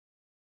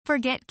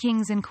Forget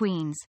kings and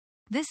queens.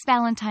 This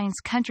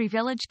Valentine's country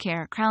village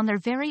care crowned their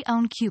very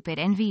own Cupid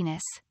and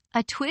Venus.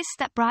 A twist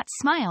that brought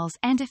smiles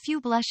and a few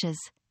blushes.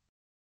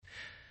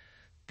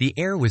 The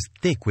air was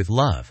thick with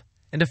love,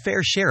 and a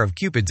fair share of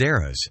Cupid's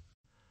arrows.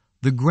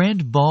 The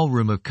grand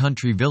ballroom of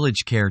country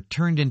village care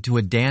turned into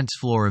a dance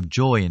floor of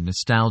joy and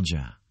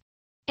nostalgia.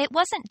 It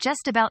wasn't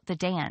just about the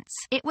dance.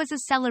 It was a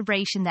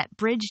celebration that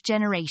bridged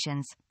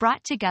generations,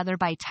 brought together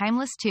by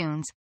timeless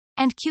tunes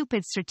and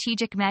Cupid's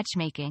strategic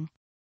matchmaking.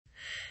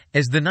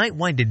 As the night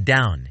winded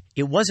down,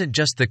 it wasn't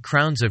just the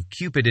crowns of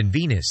Cupid and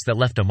Venus that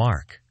left a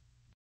mark.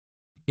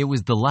 It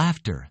was the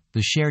laughter,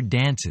 the shared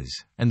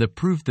dances, and the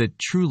proof that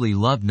truly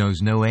love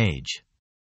knows no age.